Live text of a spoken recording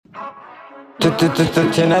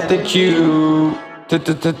10 at the cube.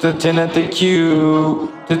 10 at the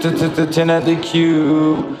cube. 10 at the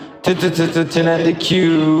cube. 10 at the cube. 10 at the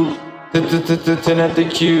cube. 10 at the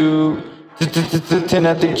cube. 10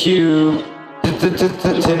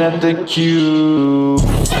 at the cube.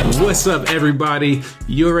 What's up, everybody?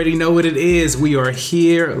 You already know what it is. We are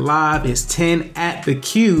here live. It's 10 at the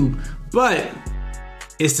cube, but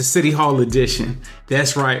it's the City Hall edition.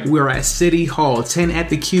 That's right. We're at City Hall. 10 at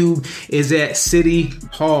the cube is at City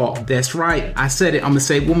Hall. That's right. I said it. I'm going to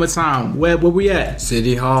say it one more time. Where we at?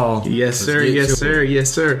 City Hall. Yes, sir. Yes, sir.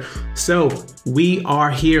 Yes, sir. So we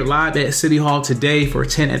are here live at City Hall today for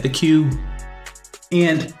 10 at the cube.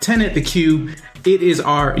 And 10 at the cube, it is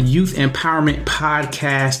our youth empowerment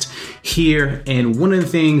podcast here. And one of the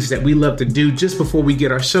things that we love to do just before we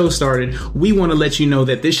get our show started, we want to let you know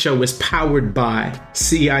that this show is powered by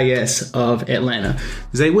CIS of Atlanta.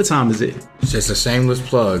 Zay, what time is it? It's just a shameless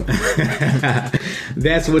plug.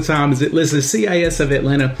 That's what time is it. Listen, CIS of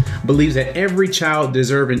Atlanta believes that every child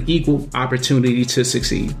deserves an equal opportunity to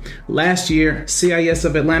succeed. Last year, CIS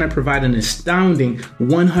of Atlanta provided an astounding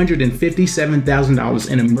 $157,000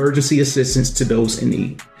 in emergency assistance to those in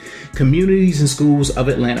need. Communities and schools of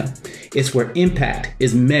Atlanta. It's where impact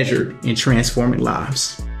is measured in transforming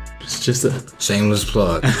lives. It's just a shameless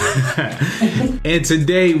plug. And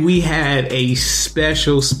today we had a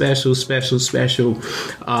special treat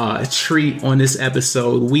on this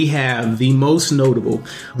episode. We have the most notable,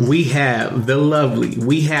 we have the lovely,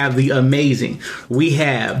 we have the amazing, we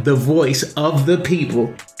have the voice of the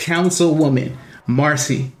people, Councilwoman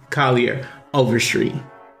Marci Collier Overstreet.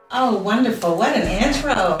 Oh, wonderful. What an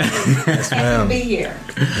intro. Happy to be here.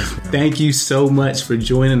 Thank you so much for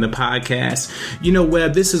joining the podcast. You know,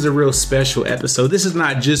 Webb, this is a real special episode. This is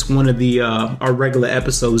not just one of the our regular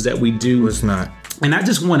episodes that we do. It's not. And I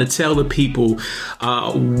just want to tell the people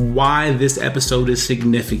why this episode is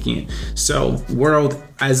significant. So, world,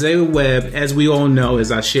 Isaiah Webb, as we all know,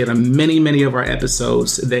 as I shared on many of our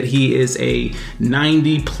episodes, that he is a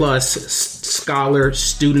 90+ scholar,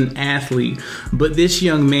 student, athlete. But this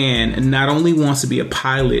young man not only wants to be a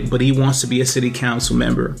pilot, but he wants to be a city council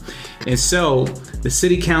member. And so the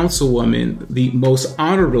city councilwoman, the most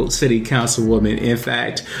honorable city councilwoman, in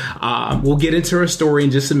fact, we'll get into her story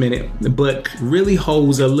in just a minute, but really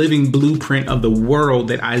holds a living blueprint of the world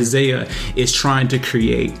that Isaiah is trying to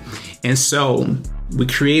create. And so we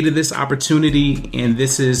created this opportunity, and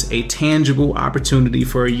this is a tangible opportunity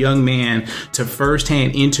for a young man to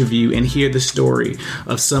firsthand interview and hear the story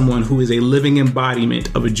of someone who is a living embodiment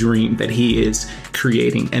of a dream that he is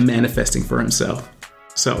creating and manifesting for himself.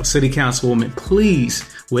 So, City Councilwoman, please,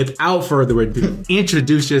 without further ado,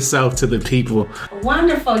 introduce yourself to the people.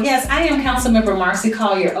 Wonderful. Yes, I am Councilmember Marci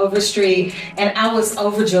Collier Overstreet, and I was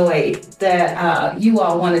overjoyed that you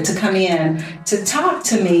all wanted to come in to talk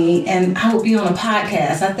to me, and I will be on a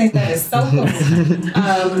podcast. I think that is so cool.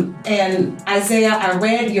 And Isaiah, I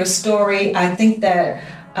read your story. I think that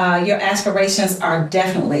your aspirations are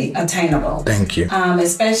definitely attainable. Thank you.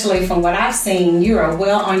 Especially from what I've seen, you are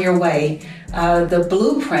well on your way. The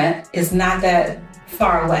blueprint is not that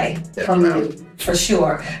far away from you, for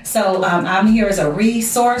sure. So I'm here as a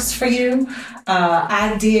resource for you.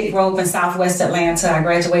 I did grow up in Southwest Atlanta. I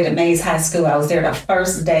graduated Mays High School. I was there the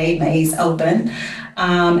first day Mays opened.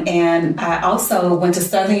 And I also went to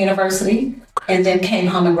Southern University and then came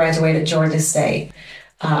home and graduated Georgia State.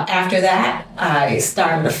 After that, I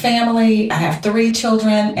started a family. I have 3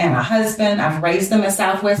 children and a husband. I've raised them in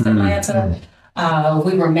Southwest Atlanta.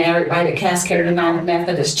 We were married right at Cascade United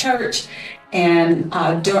Methodist Church. And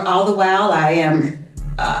during all the while,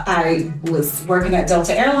 I was working at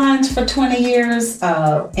Delta Airlines for 20 years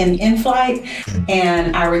in flight,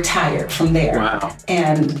 and I retired from there. Wow.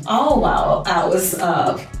 And all while I was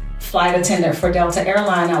flight attendant for Delta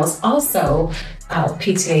Airline, I was also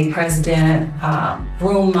PTA president,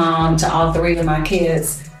 room mom to all 3 of my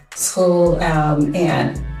kids' school,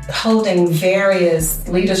 and holding various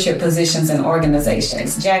leadership positions in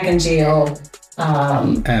organizations, Jack and Jill.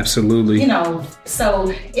 Absolutely. You know,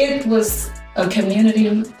 so it was a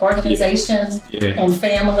community organization and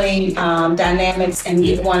family dynamics, and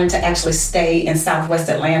we wanted to actually stay in Southwest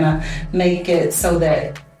Atlanta, make it so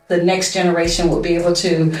that the next generation will be able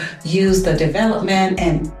to use the development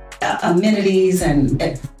and amenities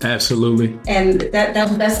and absolutely. And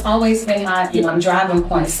that's always been my driving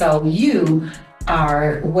point. So you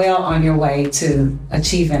are well on your way to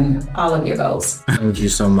achieving all of your goals. Thank you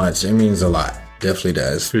so much. It means a lot. Definitely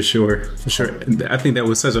does. For sure. I think that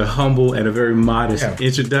was such a humble and a very modest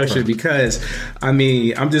introduction because, I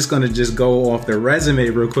mean, I'm just going to go off the resume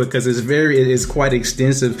real quick because it is quite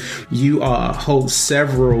extensive. You hold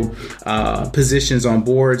several positions on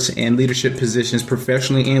boards and leadership positions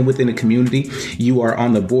professionally and within the community. You are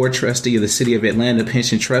on the board trustee of the City of Atlanta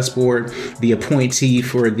Pension Trust Board, the appointee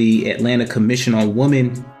for the Atlanta Commission on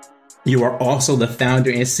Women. You are also the founder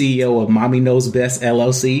and CEO of Mommy Knows Best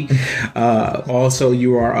LLC. Also,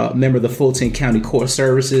 you are a member of the Fulton County Court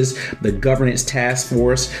Services, the Governance Task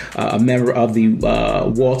Force, a member of the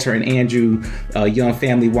Walter and Andrew Young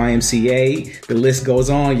Family YMCA. The list goes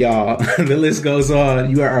on, y'all. The list goes on.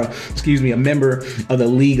 You are, a member of the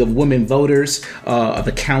League of Women Voters, of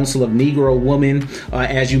the Council of Negro Women.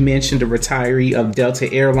 As you mentioned, a retiree of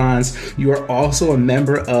Delta Airlines. You are also a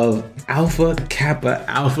member of Alpha Kappa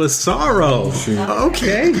Alpha Sorrow.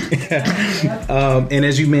 Okay. And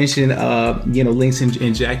as you mentioned, Links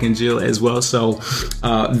and Jack and Jill as well. So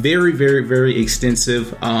very, very, very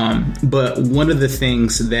extensive. But one of the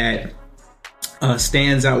things that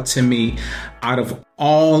stands out to me out of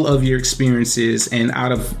all of your experiences and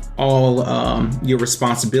out of all your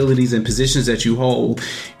responsibilities and positions that you hold,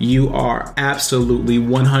 you are absolutely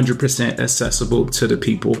 100% accessible to the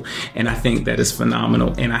people. And I think that is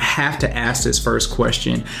phenomenal. And I have to ask this first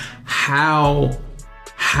question. How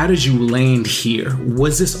did you land here?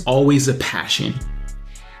 Was this always a passion?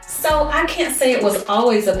 So I can't say it was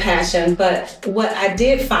always a passion, but what I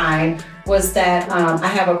did find was that I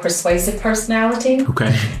have a persuasive personality.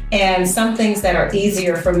 Okay. And some things that are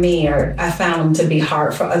easier for me, or I found them to be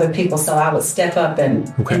hard for other people. So I would step up and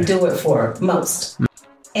do it for most.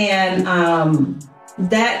 And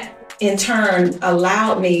that in turn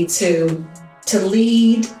allowed me to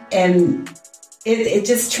lead, and it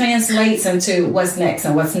just translates into what's next.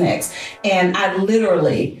 And I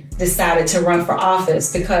literally decided to run for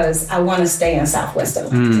office because I want to stay in Southwest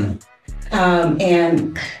Atlanta.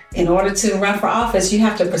 And in order to run for office, you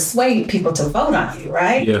have to persuade people to vote on you,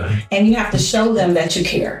 right? Yeah. And you have to show them that you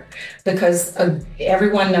care, because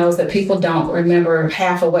everyone knows that people don't remember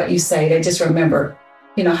half of what you say. They just remember,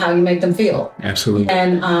 how you make them feel. Absolutely.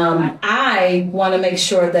 And I want to make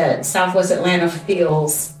sure that Southwest Atlanta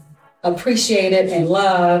feels appreciated and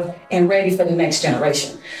loved and ready for the next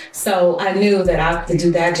generation. So I knew that I could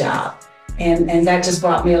do that job. And that just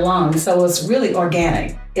brought me along. So it's really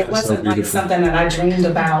organic. It wasn't like something that I dreamed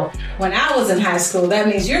about when I was in high school. That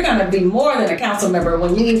means you're going to be more than a council member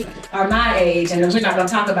when you are my age. And we're not going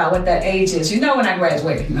to talk about what that age is. When I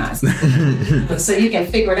graduated from high school. So you can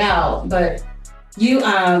figure it out. But you're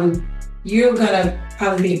going to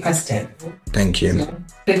probably be president. Thank you.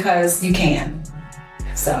 Because you can.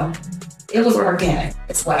 So it was organic.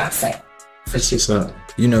 It's what I'm saying. What's up?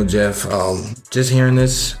 Jeff, just hearing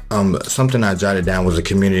this, something I jotted down was a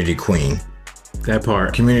community queen. That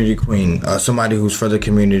part. Community queen. Somebody who's for the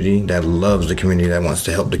community, that loves the community, that wants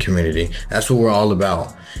to help the community. That's what we're all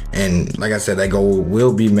about. And like I said, that goal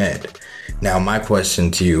will be met. Now, my question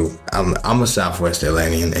to you, I'm a Southwest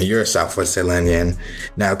Atlantean and you're a Southwest Atlantean.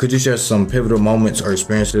 Now, could you share some pivotal moments or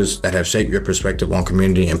experiences that have shaped your perspective on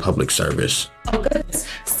community and public service? Oh, goodness.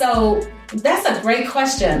 So that's a great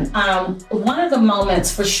question. One of the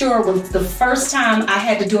moments for sure was the first time I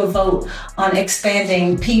had to do a vote on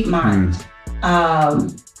expanding Piedmont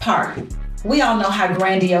Park. We all know how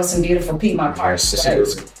grandiose and beautiful Piedmont Park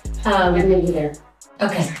is. There.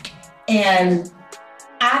 Okay. And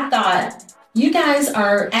I thought, you guys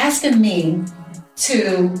are asking me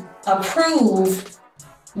to approve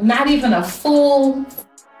not even a full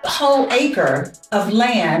whole acre of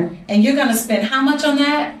land, and you're going to spend how much on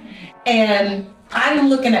that? And I'm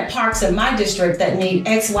looking at parks in my district that need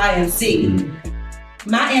X, Y, and Z.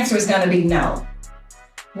 My answer is going to be no.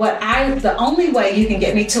 The only way you can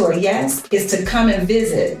get me to a yes is to come and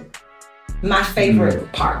visit my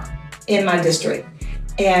favorite park in my district.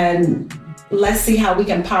 And let's see how we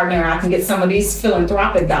can partner. I can get some of these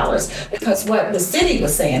philanthropic dollars, because what the city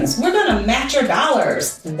was saying is, we're going to match your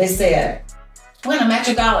dollars. They said, we're going to match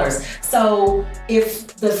your dollars. So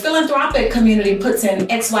if the philanthropic community puts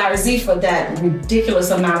in X, Y, or Z for that ridiculous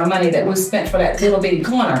amount of money that we spent for that little bitty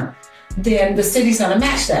corner, then the city's going to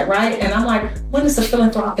match that, right? And I'm like, when is the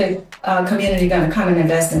philanthropic community going to come and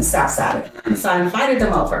invest in Southside? So I invited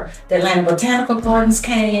them over. The Atlanta Botanical Gardens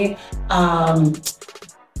came.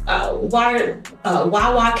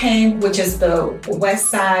 Wawa came, which is the West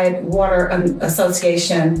Side Water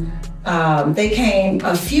Association. They came,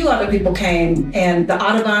 a few other people came, and the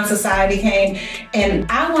Audubon Society came.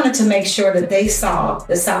 And I wanted to make sure that they saw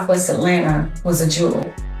that Southwest Atlanta was a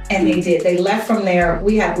jewel. And they did. They left from there.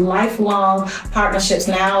 We have lifelong partnerships.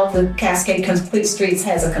 Now the Cascade Complete Streets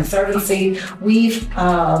has a conservancy. We've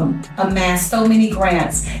amassed so many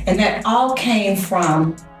grants, and that all came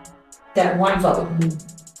from that one vote.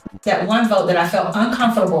 That one vote that I felt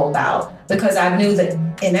uncomfortable about because I knew the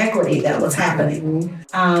inequity that was happening.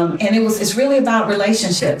 And it's really about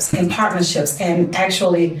relationships and partnerships and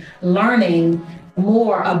actually learning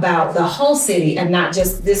more about the whole city and not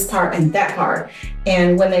just this part and that part.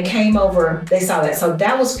 And when they came over, they saw that. So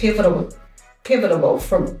that was pivotal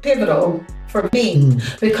for me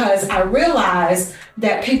because I realized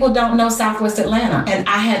that people don't know Southwest Atlanta, and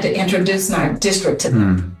I had to introduce my district to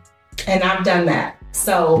them. And I've done that.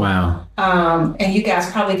 So, wow. And you guys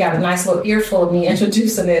probably got a nice little earful of me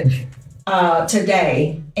introducing it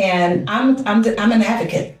today. And I'm an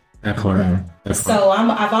advocate. So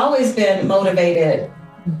I've always been motivated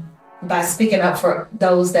by speaking up for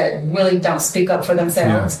those that really don't speak up for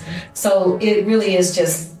themselves. Yeah. So it really is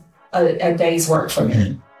just a day's work for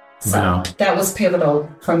me. So that was pivotal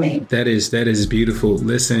for me. That is beautiful.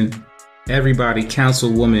 Listen, everybody,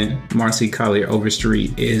 Councilwoman Marci Collier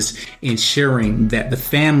Overstreet is ensuring that the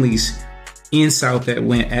families in South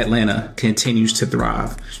Atlanta continues to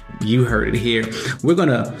thrive. You heard it here. We're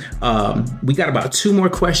gonna, we got about 2 more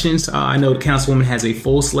questions. I know the Councilwoman has a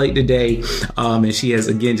full slate today, and she has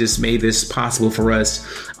again just made this possible for us.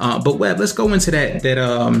 But Webb, let's go into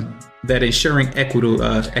that ensuring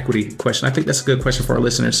equity question. I think that's a good question for our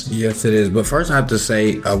listeners. Yes, it is. But first, I have to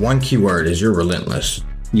say one key word is you're relentless.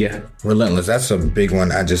 Yeah, relentless. That's a big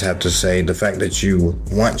one. I just have to say the fact that you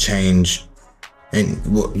want change.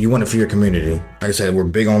 And you want it for your community. Like I said, we're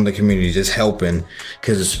big on the community, just helping.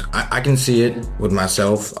 Because I can see it with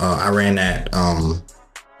myself. I ran at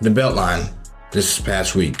the Beltline this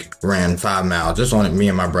past week. Ran 5 miles just on it, me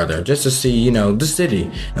and my brother, just to see, the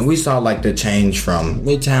city. And we saw like the change from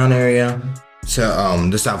Midtown area to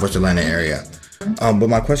the Southwest Atlanta area. But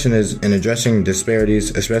my question is, in addressing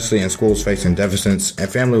disparities, especially in schools facing deficits and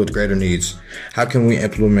family with greater needs, how can we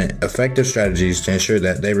implement effective strategies to ensure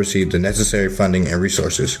that they receive the necessary funding and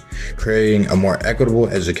resources, creating a more equitable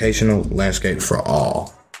educational landscape for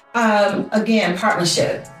all? Again,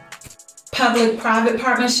 partnership, public-private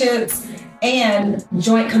partnerships, and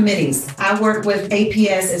joint committees. I work with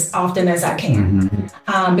APS as often as I can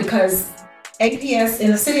because APS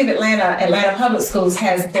in the city of Atlanta Public Schools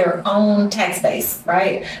has their own tax base,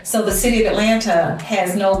 right? So the city of Atlanta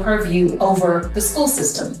has no purview over the school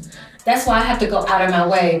system. That's why I have to go out of my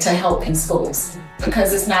way to help in schools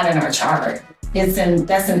because it's not in our charter. That's in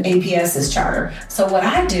APS's charter. So what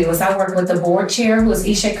I do is I work with the board chair, who is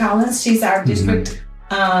Isha Collins. She's our district.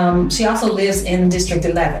 She also lives in District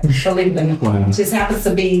 11, believe it or not. Wow. She just happens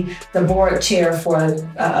to be the board chair for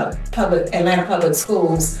Atlanta Public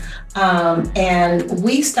Schools. And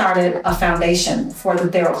we started a foundation for the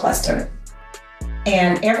Thero Cluster.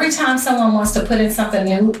 And every time someone wants to put in something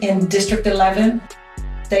new in District 11,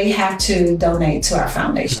 they have to donate to our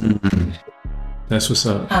foundation. That's what's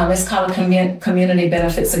up. It's called a community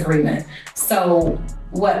benefits agreement. So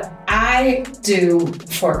what I do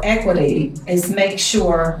for equity is make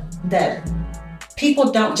sure that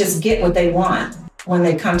people don't just get what they want when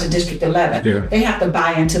they come to District 11. Yeah. They have to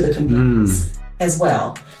buy into the communities as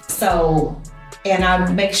well. So, and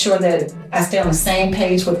I make sure that I stay on the same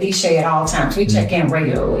page with Isha at all times. We check in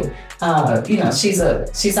regularly.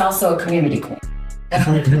 She's also a community queen.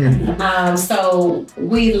 So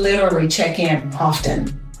we literally check in often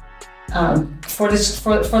for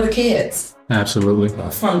the kids. Absolutely.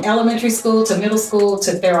 From elementary school to middle school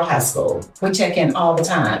to Thero High School. We check in all the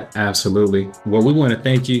time. Absolutely. Well, we want to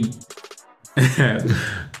thank you.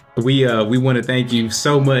 We want to thank you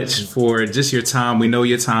so much for just your time. We know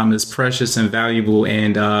your time is precious and valuable,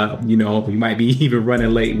 and you might be even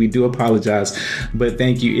running late. We do apologize, but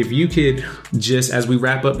thank you. If you could just, as we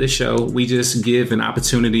wrap up the show, we just give an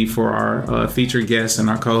opportunity for our featured guests and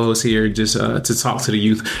our co-hosts here just to talk to the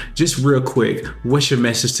youth. Just real quick, what's your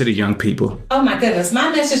message to the young people? Oh my goodness,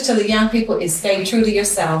 my message to the young people is stay true to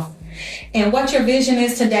yourself, and what your vision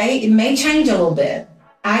is today, it may change a little bit.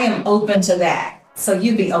 I am open to that. So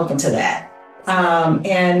you be open to that.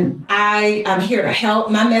 And I'm here to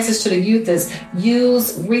help. My message to the youth is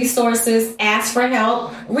use resources, ask for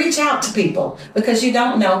help, reach out to people because you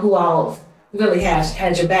don't know who all really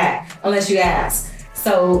had your back unless you ask.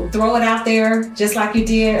 So throw it out there just like you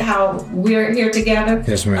did, how we're here together.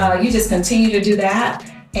 Yes, ma'am. You just continue to do that.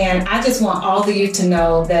 And I just want all the youth to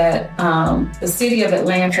know that the city of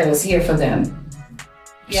Atlanta is here for them.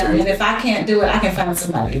 Yeah, and if I can't do it, I can find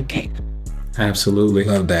somebody who can. Absolutely.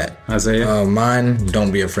 Love that. Isaiah? Mine,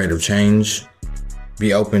 don't be afraid of change.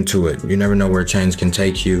 be open to it. You never know where change can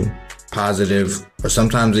take you, positive, or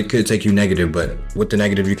sometimes it could take you negative, but with the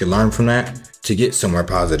negative, you can learn from that to get somewhere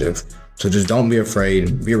positive. So just don't be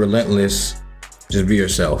afraid, be relentless, just be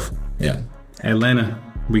yourself. Yeah. Atlanta,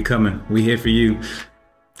 we coming. We here for you.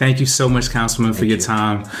 Thank you so much, Councilman, for your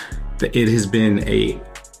time. It has been a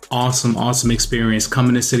awesome experience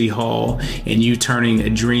coming to City Hall and you turning a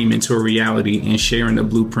dream into a reality and sharing the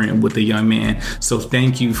blueprint with the young man. So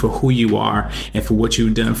thank you for who you are and for what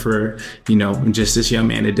you've done for, just this young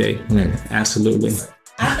man today. Yeah. Absolutely.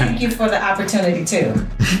 I thank you for the opportunity too.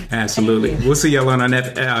 Absolutely. We'll see y'all on our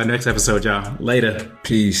next episode, y'all. Later.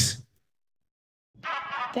 Peace.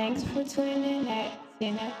 Thanks for tuning in at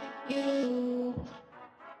You.